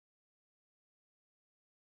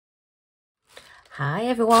Hi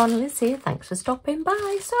everyone, Liz here, thanks for stopping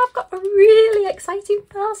by. So I've got a really exciting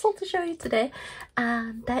parcel to show you today,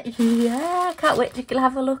 and yeah, I can't wait to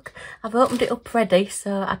have a look. I've opened it up ready,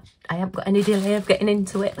 so I haven't got any delay of getting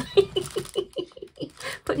into it.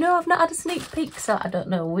 But no, I've not had a sneak peek, so I don't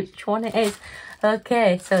know which one it is.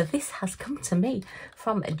 Okay, so this has come to me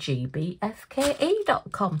from GBFKE.com.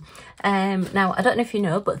 Now, I don't know if you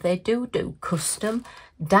know, but they do custom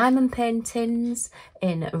diamond paintings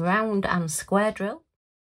in round and square drill.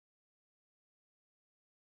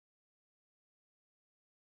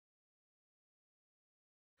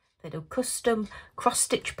 They do custom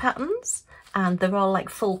cross-stitch patterns, and they're all like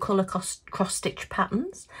full colour cross-stitch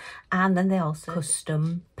patterns. And then they also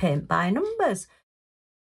custom paint by numbers.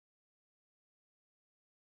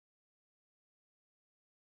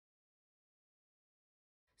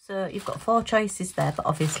 So you've got 4 choices there, but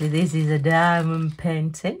obviously this is a diamond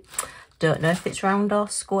painting. Don't know if it's round or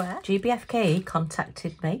square. GBFKE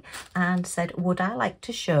contacted me and said, would I like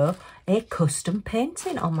to show a custom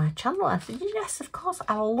painting on my channel? I said, yes, of course,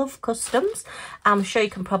 I love customs. I'm sure you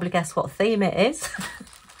can probably guess what theme it is.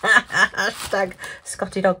 Hashtag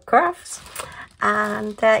Scotty Dog Crafts.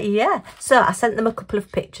 And yeah, so I sent them a couple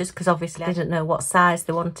of pictures because obviously I didn't know what size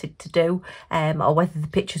they wanted to do, or whether the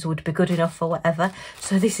pictures would be good enough or whatever.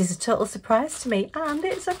 So this is a total surprise to me, and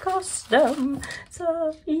it's a custom.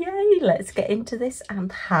 So yay, let's get into this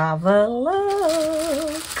and have a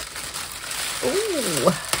look. Ooh,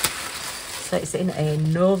 so it's in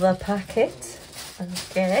another packet.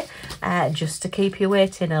 Okay, just to keep you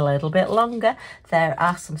waiting a little bit longer, there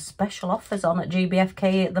are some special offers on at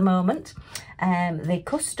GBFKE at the moment. The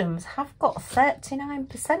customs have got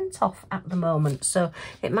 39% off at the moment, so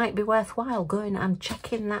it might be worthwhile going and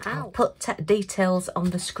checking that out. I'll put details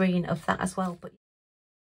on the screen of that as well. But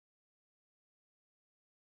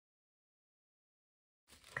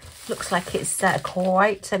looks like it's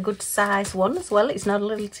quite a good size one as well. It's not a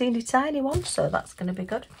little teeny tiny one, so that's going to be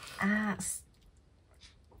good.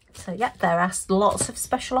 So yeah, there are lots of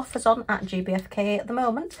special offers on at GBFKE at the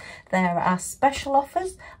moment. There are special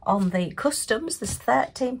offers on the customs. There's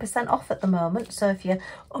 13% off at the moment. So if you're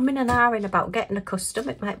umming and ahhing about getting a custom,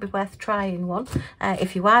 it might be worth trying one.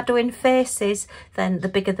 If you are doing faces, then the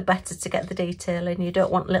bigger the better to get the detail in. You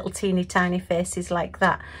don't want little teeny tiny faces like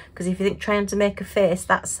that, because if you think trying to make a face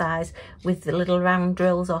that size with the little round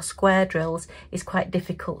drills or square drills is quite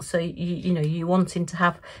difficult. So you know, you're wanting to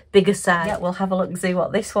have bigger size. Yeah, we'll have a look and see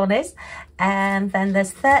what this one is. And then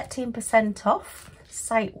there's 13% off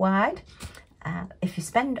site-wide. If you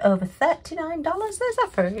spend over $39, there's a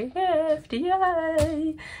free gift,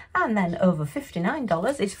 yay! And then over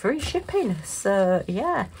 $59 is free shipping. So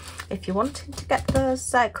yeah, if you're wanting to get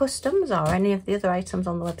those customs or any of the other items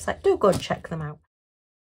on the website, do go and check them out.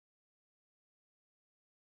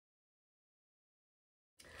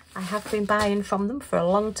 I have been buying from them for a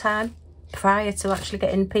long time, prior to actually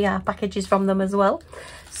getting PR packages from them as well.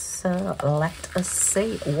 So let us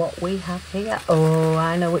see what we have here. Oh,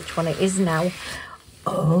 I know which one it is now.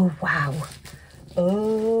 Oh wow,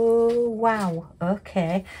 oh wow.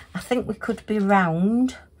 Okay, I think we could be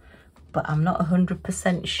round, but I'm not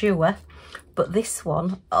 100% sure. But this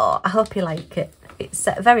one, oh, I hope you like it. It's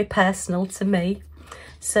very personal to me.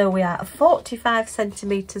 So we are 45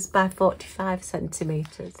 centimetres by 45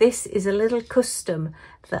 centimetres. This is a little custom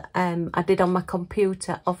that I did on my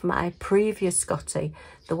computer of my previous Scotty,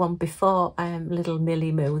 the one before little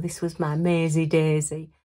Millie Moo. This was my Maisie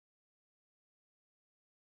Daisy.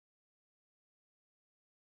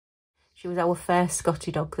 She was our first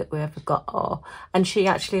Scotty dog that we ever got, and she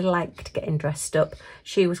actually liked getting dressed up.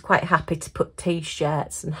 She was quite happy to put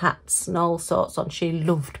t-shirts and hats and all sorts on. She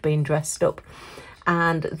loved being dressed up.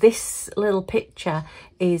 And this little picture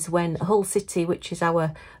is when Hull City, which is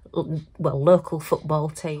our, well, local football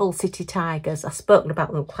team, Hull City Tigers, I've spoken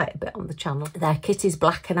about them quite a bit on the channel. Their kit is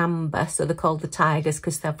black and amber, so they're called the Tigers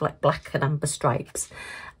because they have like black and amber stripes.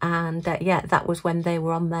 And yeah, that was when they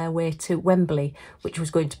were on their way to Wembley, which was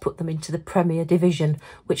going to put them into the Premier Division,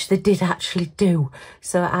 which they did actually do.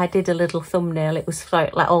 So I did a little thumbnail. It was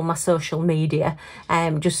like all my social media,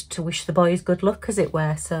 just to wish the boys good luck, as it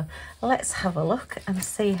were. So let's have a look and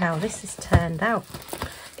see how this has turned out.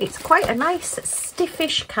 It's quite a nice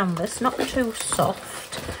stiffish canvas, not too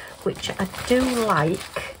soft, which I do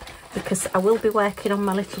like because I will be working on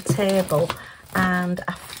my little table, and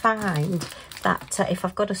I find that if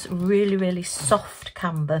I've got a really soft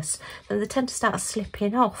canvas, then they tend to start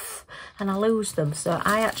slipping off and I lose them. So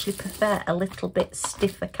I actually prefer a little bit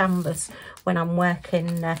stiffer canvas when I'm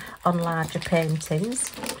working on larger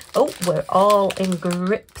paintings. Oh, we're all in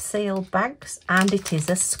grip seal bags, and it is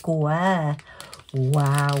a square.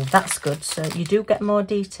 Wow, that's good. So you do get more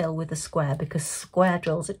detail with the square because square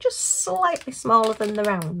drills are just slightly smaller than the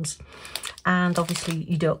rounds. And obviously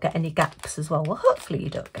you don't get any gaps as well. Well, hopefully you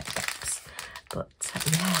don't get gaps. But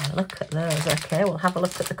yeah, look at those. Okay, we'll have a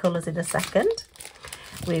look at the colours in a second.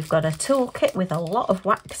 We've got a toolkit with a lot of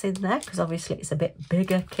wax in there because obviously it's a bit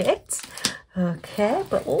bigger kit. Okay,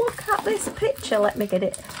 but look at this picture. Let me get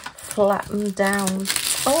it flattened down.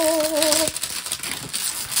 Oh!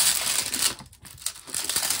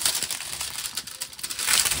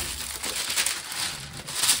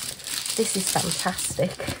 This is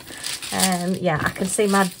fantastic. Yeah, I can see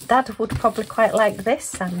my dad would probably quite like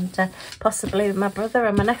this, and possibly my brother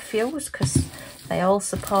and my nephews, because they all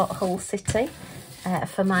support Hull City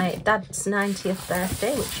for my dad's 90th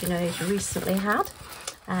birthday, which you know he's recently had.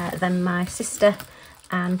 Then my sister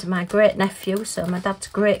and my great nephew, so my dad's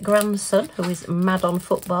great grandson, who is mad on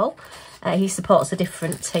football. He supports a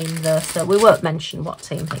different team though, so we won't mention what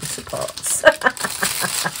team he supports.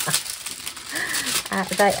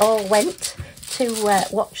 They all went to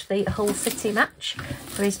watch the Hull City match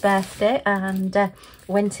for his birthday, and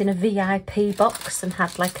went in a VIP box and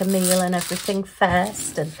had like a meal and everything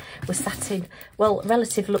first, and was sat in, well,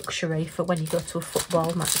 relative luxury for when you go to a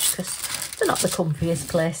football match, because they're not the comfiest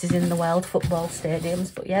places in the world, football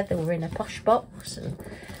stadiums. But yeah, they were in a posh box and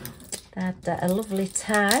they had a lovely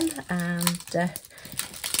time, and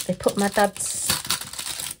they put my dad's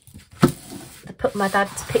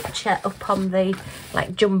picture up on the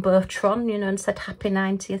like jumbotron, you know, and said happy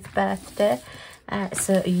 90th birthday.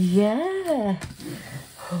 So yeah,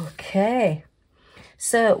 okay,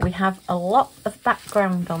 so we have a lot of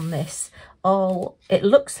background on this. All, it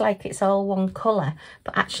looks like it's all one colour,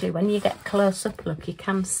 but actually when you get close up, look, you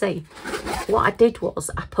can see what I did was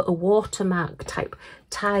I put a watermark type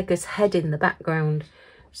tiger's head in the background.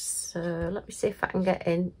 So let me see if I can get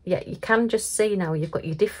in. Yeah, you can just see now you've got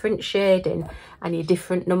your different shading and your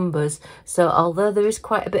different numbers. So although there is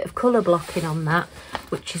quite a bit of colour blocking on that,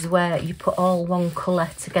 which is where you put all one colour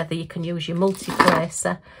together, you can use your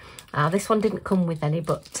multi-placer. This one didn't come with any,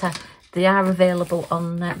 but they are available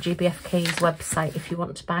on GBFKE's website if you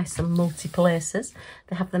want to buy some multi-placers.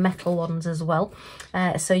 They have the metal ones as well.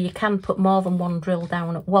 So you can put more than one drill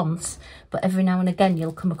down at once, but every now and again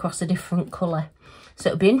you'll come across a different colour. So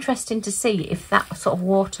it'll be interesting to see if that sort of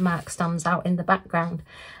watermark stands out in the background.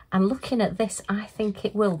 And looking at this, I think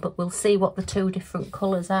it will, but we'll see what the two different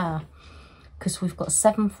colours are, because we've got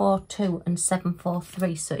 742 and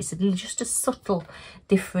 743. So it's just a subtle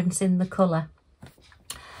difference in the colour.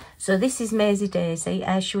 So this is Maisie Daisy.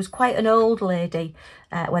 She was quite an old lady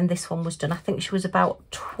when this one was done. I think she was about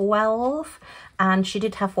 12, and she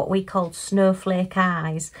did have what we called snowflake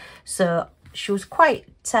eyes. So she was quite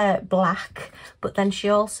black, but then she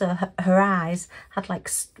also, her eyes had like,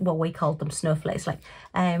 well, we called them snowflakes, like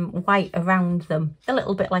white around them, a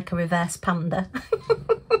little bit like a reverse panda.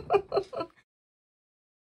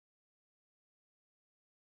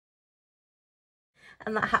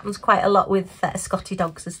 And that happens quite a lot with Scotty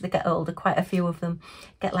dogs as they get older. Quite a few of them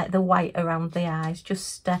get like the white around the eyes,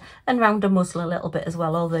 just and around the muzzle a little bit as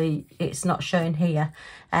well, although it's not showing here.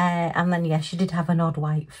 And then, yeah, she did have an odd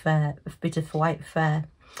white fur, a bit of white fur.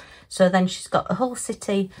 So then she's got a Hull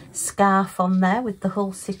City scarf on there with the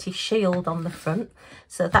Hull City shield on the front.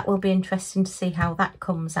 So that will be interesting to see how that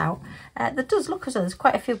comes out. There does look as though there's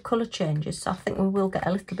quite a few colour changes, so I think we will get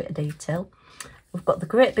a little bit of detail. We've got the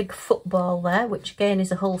great big football there, which again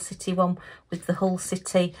is a Hull City one with the Hull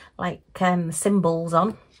City like symbols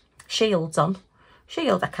on, shields on.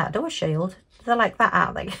 Shield, I can't do a shield. They're like that,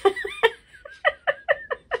 aren't they?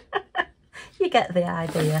 You get the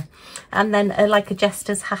idea. And then like a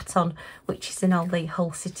jester's hat on, which is in all the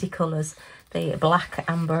Hull City colours, the black,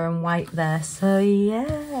 amber and white there. So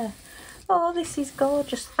yeah, oh, this is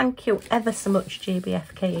gorgeous. Thank you ever so much,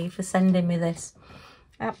 GBFKE, for sending me this.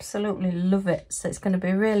 Absolutely love it. So it's going to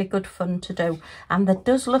be really good fun to do, and there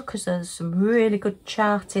does look as though there's some really good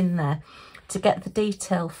chart in there to get the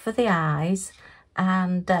detail for the eyes,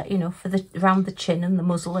 and you know, for the around the chin and the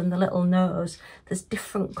muzzle and the little nose. There's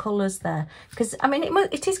different colours there, because I mean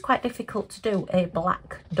it is quite difficult to do a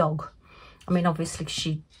black dog. I mean, obviously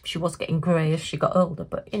she was getting grey as she got older,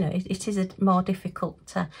 but you know, it is a more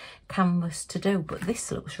difficult canvas to do. But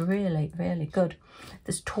this looks really, really good.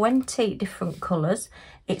 There's 20 different colours.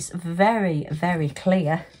 It's very, very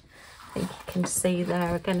clear. I think you can see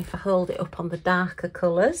there again if I hold it up on the darker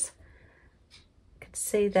colours. You can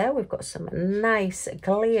see there we've got some nice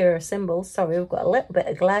clear symbols. Sorry, we've got a little bit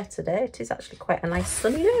of glare today. It is actually quite a nice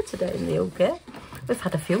sunny day today in the UK. We've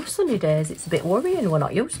had a few sunny days. It's a bit worrying. We're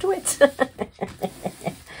not used to it.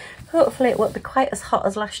 Hopefully it won't be quite as hot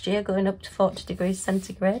as last year, going up to 40 degrees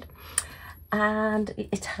centigrade. And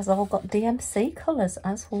it has all got DMC colours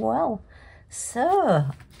as well. So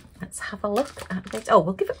let's have a look at this. Oh,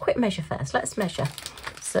 we'll give it a quick measure first. Let's measure.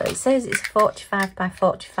 So it says it's 45 by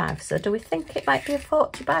 45. So do we think it might be a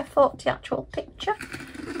 40 by 40 actual picture?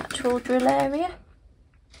 Actual drill area?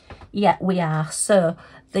 Yeah, we are. So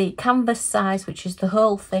the canvas size, which is the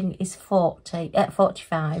whole thing, is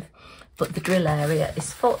 45. But the drill area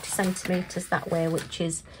is 40 centimetres that way, which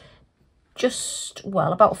is just,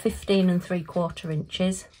 well, about 15 3/4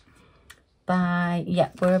 inches. By, yeah,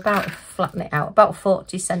 we're about to flatten it out, about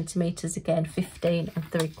 40 centimetres again, 15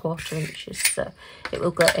 3/4 inches. So it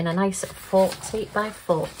will go in a nice 40 by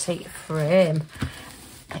 40 frame.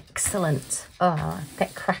 Excellent. Oh, I'll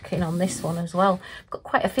get cracking on this one as well. I've got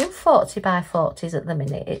quite a few 40 by 40s at the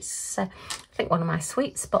minute. It's, I think, one of my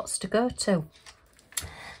sweet spots to go to.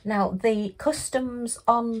 Now, the customs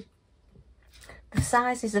on, the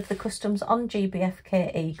sizes of the customs on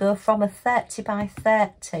GBFKE go from a 30 by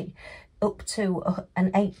 30 up to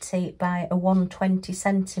an 80 by a 120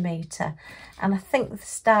 centimetre, and I think they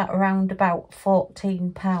start around about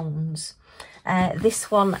 £14.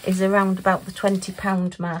 This one is around about the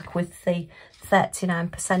 £20 mark with the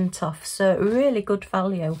 39% off, so really good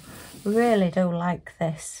value. Really do like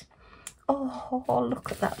this. Oh,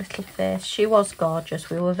 look at that little face. She was gorgeous.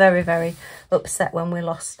 We were very, very upset when we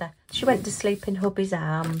lost her. She went to sleep in hubby's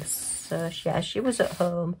arms, so yeah, she was at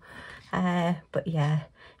home. But yeah,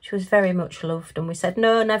 she was very much loved, and we said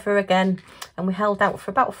no, never again, and we held out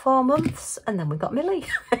for about 4 months, and then we got Millie.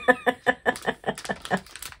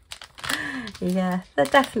 Yeah, they're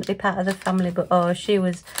definitely part of the family, but oh, she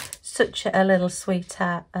was such a little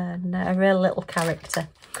sweetheart and a real little character.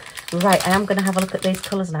 Right, I am going to have a look at these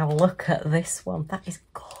colours now. Look at this one. That is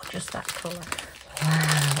gorgeous, that colour.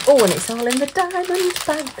 Wow. Oh, and it's all in the diamond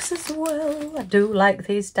bags as well. I do like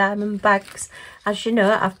these diamond bags. As you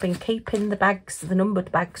know, I've been keeping the bags, the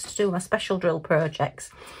numbered bags, to do my special drill projects,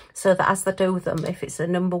 so that as I do them, if it's a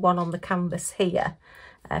number 1 on the canvas here,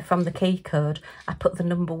 from the key code, I put the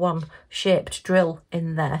number 1 shaped drill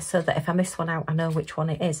in there, so that if I miss one out, I know which one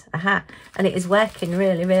it is. Aha! And it is working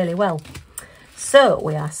really, really well. So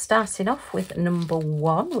we are starting off with number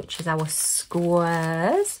 1, which is our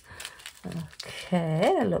squares.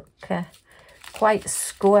 Okay, look quite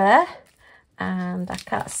square, and I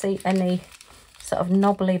can't see any sort of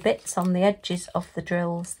knobbly bits on the edges of the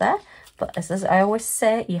drills there. But as I always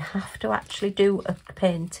say, you have to actually do a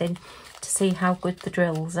painting to see how good the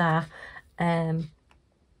drills are.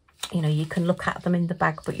 You know, you can look at them in the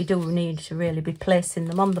bag, but you do need to really be placing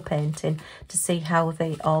them on the painting to see how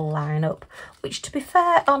they all line up. Which, to be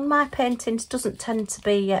fair, on my paintings doesn't tend to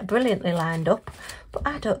be brilliantly lined up, but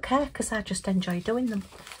I don't care, because I just enjoy doing them.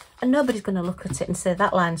 And nobody's going to look at it and say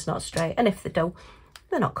that line's not straight, and if they do,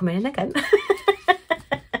 they're not coming in again.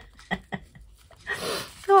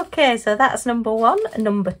 Okay, so that's number 1.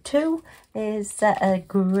 Number 2 is a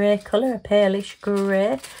grey colour, a palish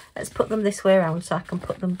grey. Let's put them this way around so I can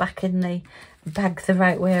put them back in the bag the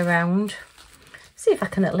right way around. See if I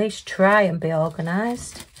can at least try and be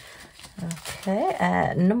organised.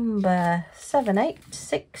 Okay, number 7, 8,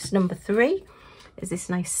 6, number 3 is this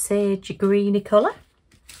nice sage greeny colour.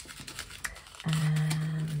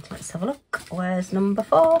 And let's have a look. Where's number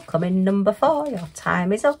 4? Come in, number 4. Your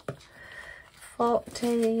time is up.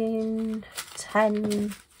 14,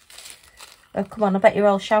 10. Oh, come on, I bet you're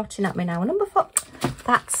all shouting at me now. Number 4.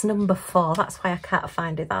 That's number 4. That's why I can't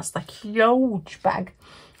find it. That's the huge bag.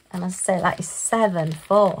 And as I say, that is 7,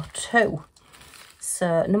 4, 2.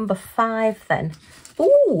 So number 5 then.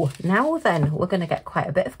 Ooh, now then, we're going to get quite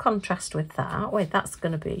a bit of contrast with that, aren't we? That's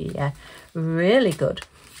going to be really good.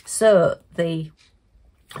 So the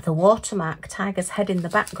watermark tiger's head in the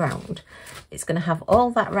background, it's going to have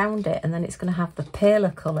all that round it, and then it's going to have the paler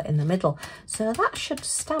colour in the middle. So that should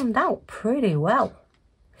stand out pretty well.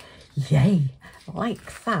 Yay, I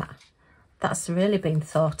like that. That's really been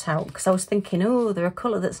thought out, because I was thinking, oh, they're a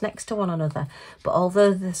colour that's next to one another. But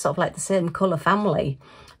although they're sort of like the same colour family,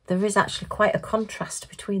 there is actually quite a contrast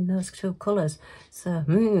between those 2 colours. So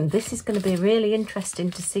this is going to be really interesting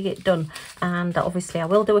to see it done. And obviously I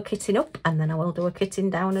will do a kitting up, and then I will do a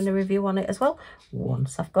kitting down and a review on it as well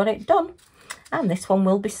once I've got it done. And this one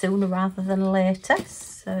will be sooner rather than later.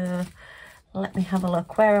 So let me have a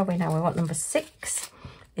look. Where are we now? We want number 6.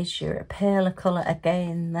 Is your paler colour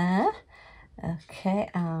again there. Okay,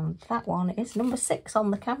 and that one is number 6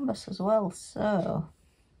 on the canvas as well. So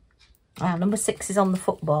number 6 is on the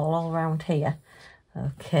football all around here.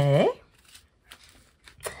 Okay.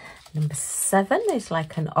 Number 7 is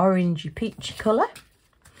like an orangey peachy colour.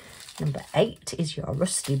 Number 8 is your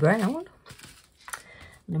rusty brown.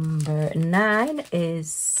 Number 9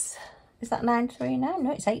 is that 939?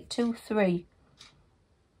 No, it's 823.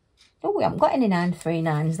 Oh, we haven't got any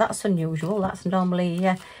 939s. That's unusual. That's normally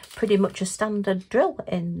pretty much a standard drill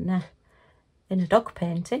in a dog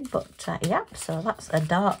painting. But yeah, so that's a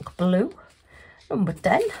dark blue. Number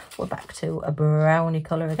 10, we're back to a browny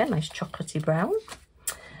colour again, nice chocolatey brown.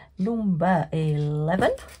 Number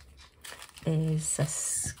 11 is a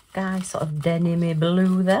sky sort of denim-y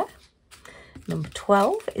blue there. Number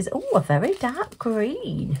 12 is, oh, a very dark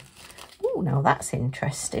green. Oh, now that's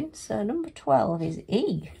interesting. So number 12 is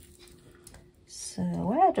E. So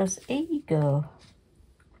where does E go?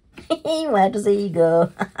 Where does E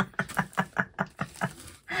go?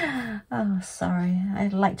 Oh, sorry.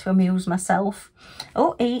 I'd like to amuse myself.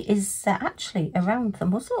 Oh, E is actually around the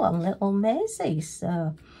muzzle on little Maisie.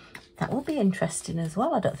 So that will be interesting as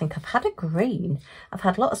well. I don't think I've had a green. I've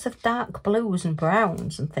had lots of dark blues and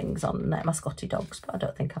browns and things on my Scotty dogs, but I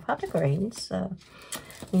don't think I've had a green. So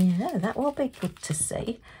yeah, that will be good to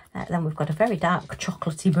see. Then we've got a very dark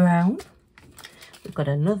chocolatey brown. We've got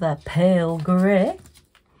another pale grey,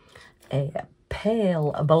 a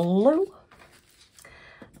pale blue,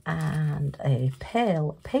 and a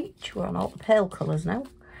pale peach. We're on all the pale colours now.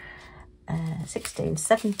 16,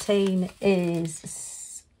 17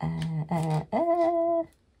 is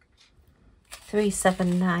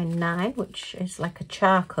 3799, which is like a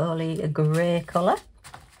charcoaly, a grey colour.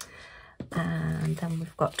 And then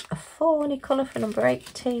we've got a fawny colour for number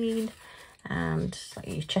 18, and like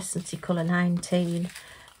your chestnutty colour 19.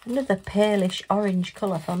 Another palish orange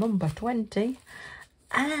colour for number 20.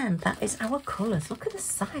 And that is our colours. Look at the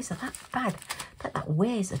size of that bag. I bet that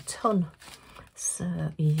weighs a ton.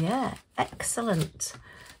 So yeah, excellent.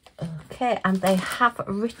 Okay, and they have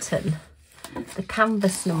written the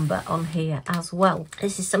canvas number on here as well.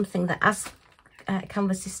 This is something that as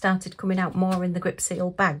canvases started coming out more in the grip seal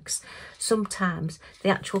bags, sometimes the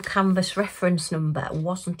actual canvas reference number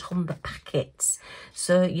wasn't on the packets,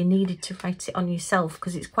 so you needed to write it on yourself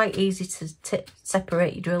because it's quite easy to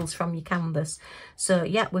separate your drills from your canvas. So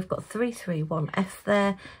yeah, we've got 331F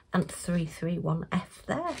there and 331F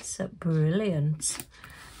there, so brilliant.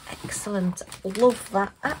 Excellent. Love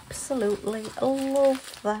that. Absolutely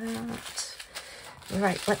love that.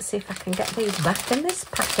 Right, let's see if I can get these back in this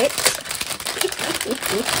packet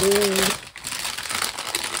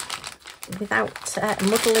without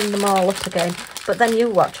muddling them all up again. But then you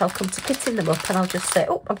watch, I'll come to kitting them up and I'll just say,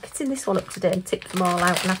 oh, I'm kitting this one up today, and tip them all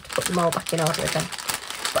out and have to put them all back in order again.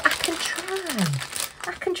 But I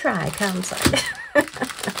can try, can't I?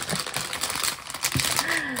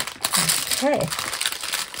 Okay.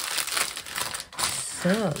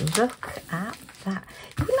 So look at that.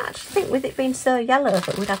 You wouldn't actually think with it being so yellow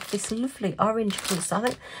that we'd have this lovely orange colour. So I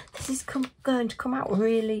think this is going to come out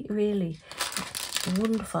really, really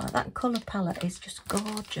wonderful. That colour palette is just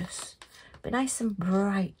gorgeous. Be nice and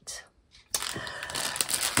bright.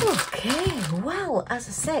 Okay, well, as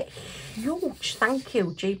I say, huge thank you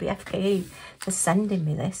GBFKE for sending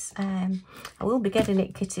me this. I will be getting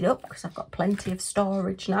it kitted up because I've got plenty of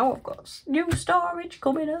storage now. I've got new storage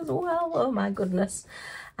coming as well. Oh my goodness.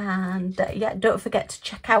 And yeah, don't forget to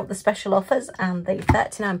check out the special offers and the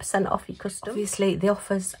 39% off your custom. Obviously the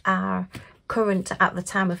offers are current at the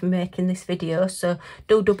time of making this video, so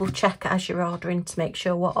do double check as you're ordering to make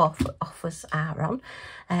sure what offers are on.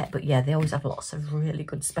 But yeah, they always have lots of really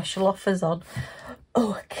good special offers on.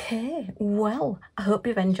 Okay, well, I hope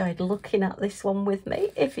you've enjoyed looking at this one with me.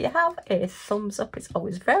 If you have, a thumbs up is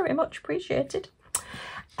always very much appreciated.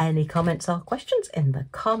 Any comments or questions in the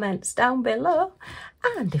comments down below.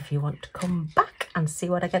 And if you want to come back and see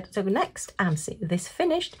what I get to do next and see this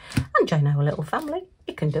finished and join our little family,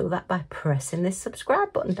 you can do that by pressing this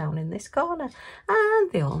subscribe button down in this corner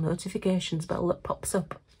and the all notifications bell that pops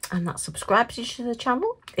up. And that subscribes you to the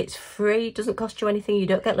channel. It's free, doesn't cost you anything. You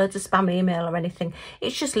don't get loads of spam email or anything.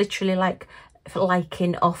 It's just literally like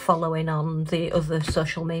liking or following on the other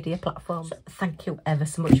social media platforms. So thank you ever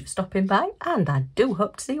so much for stopping by, and I do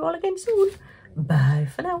hope to see you all again soon. Bye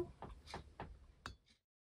for now.